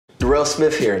Derrell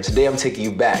Smith here, and today I'm taking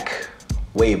you back,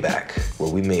 way back, where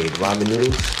we made ramen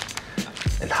noodles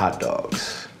and hot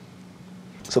dogs.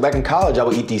 So back in college, I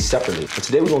would eat these separately, but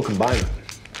today we're gonna combine them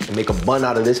and make a bun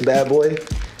out of this bad boy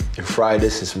and fry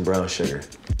this in some brown sugar.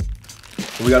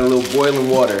 We got a little boiling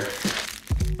water.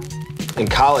 In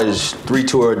college, 3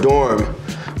 to our dorm,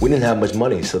 we didn't have much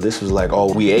money, so this was like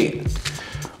all we ate,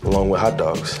 along with hot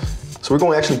dogs. So we're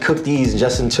gonna actually cook these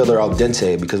just until they're al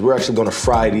dente because we're actually gonna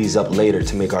fry these up later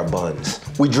to make our buns.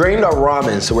 We drained our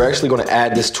ramen, so we're actually gonna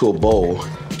add this to a bowl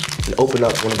and open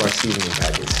up one of our seasoning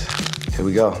packets. Here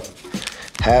we go.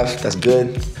 Half, that's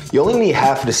good. You only need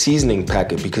half of the seasoning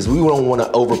packet because we don't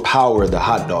wanna overpower the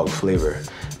hot dog flavor.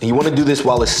 And you wanna do this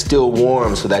while it's still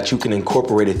warm so that you can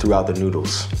incorporate it throughout the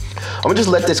noodles. I'm gonna just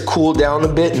let this cool down a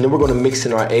bit and then we're gonna mix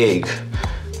in our egg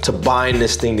to bind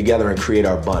this thing together and create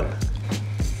our bun.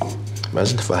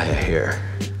 Imagine if I had hair.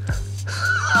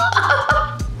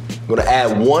 I'm gonna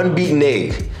add 1 beaten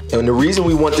egg. And the reason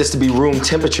we want this to be room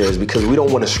temperature is because we don't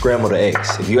wanna scramble the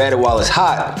eggs. If you add it while it's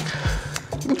hot,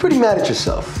 you'll be pretty mad at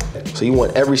yourself. So you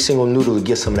want every single noodle to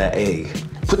get some of that egg.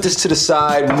 Put this to the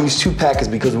side. We use 2 packets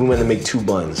because we want to make 2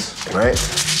 buns, all right?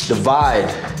 Divide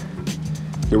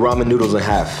your ramen noodles in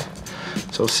half.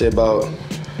 So say about,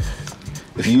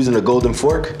 if you're using a golden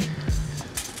fork,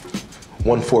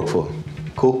 1 forkful.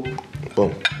 Cool?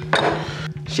 Boom.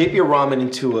 Shape your ramen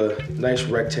into a nice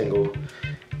rectangle.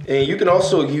 And you can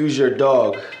also use your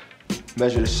dog,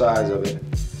 measure the size of it.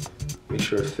 Make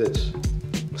sure it fits.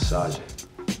 Massage it.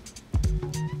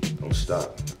 Don't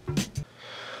stop.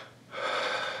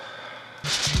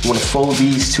 You wanna fold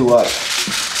these 2 up.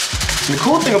 And the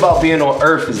cool thing about being on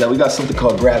Earth is that we got something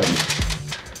called gravity,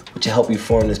 which will help you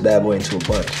form this bad boy into a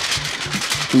bun.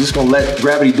 We're just gonna let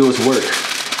gravity do its work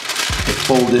and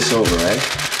fold this over,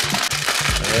 right?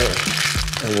 All right.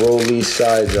 And roll these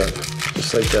sides up,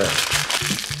 just like that.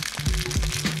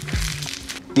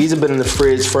 These have been in the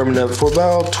fridge firming up for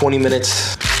about 20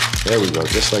 minutes. There we go,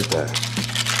 just like that.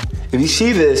 If you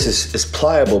see this, it's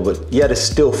pliable, but yet it's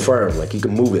still firm, like you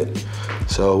can move it.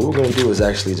 So what we're gonna do is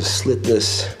actually just slit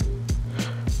this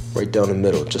right down the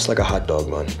middle, just like a hot dog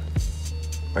bun.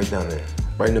 Right down there,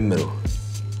 right in the middle.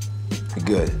 We're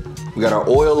good. We got our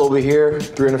oil over here,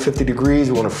 350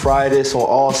 degrees. We wanna fry this on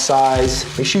all sides.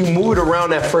 Make sure you move it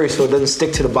around at first so it doesn't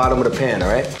stick to the bottom of the pan, all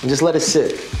right? And just let it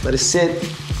sit. Let it sit,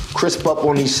 crisp up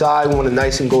on each side. We want it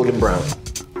nice and golden brown.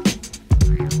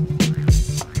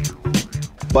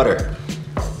 Butter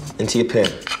into your pan.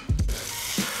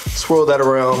 Swirl that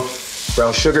around.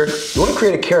 Brown sugar. You wanna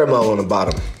create a caramel on the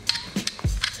bottom.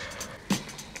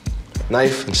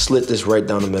 Knife and slit this right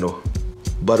down the middle.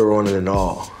 Butter on it and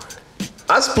all.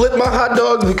 I split my hot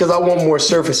dogs because I want more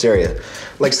surface area.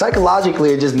 Like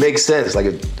psychologically, it just makes sense. Like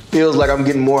it feels like I'm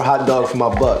getting more hot dog for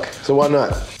my buck. So why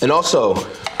not? And also,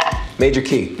 major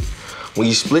key. When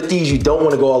you split these, you don't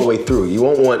want to go all the way through. You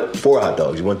won't want 4 hot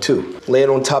dogs, you want 2. Lay it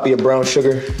on top of your brown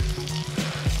sugar.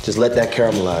 Just let that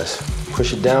caramelize.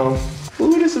 Push it down.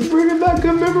 Ooh, this is bringing back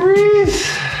good memories.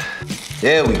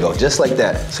 There we go, just like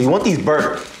that. So you want these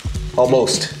burnt,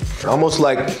 almost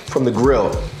like from the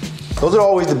grill. Those are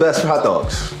always the best hot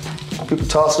dogs. People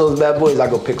toss those bad boys, I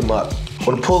go pick them up. I'm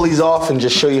gonna pull these off and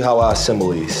just show you how I assemble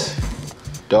these.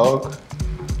 Dog.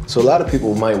 So a lot of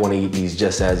people might wanna eat these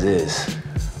just as is,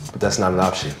 but that's not an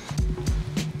option.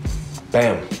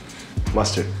 Bam,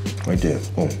 mustard, right there,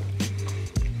 boom.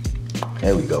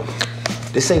 There we go.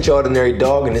 This ain't your ordinary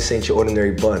dog and this ain't your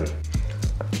ordinary bun.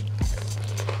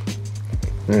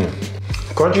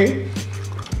 Crunchy,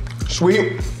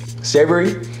 sweet,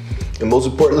 savory, and most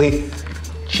importantly,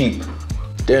 cheap.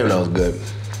 Damn, that was good.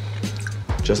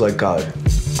 Just like college.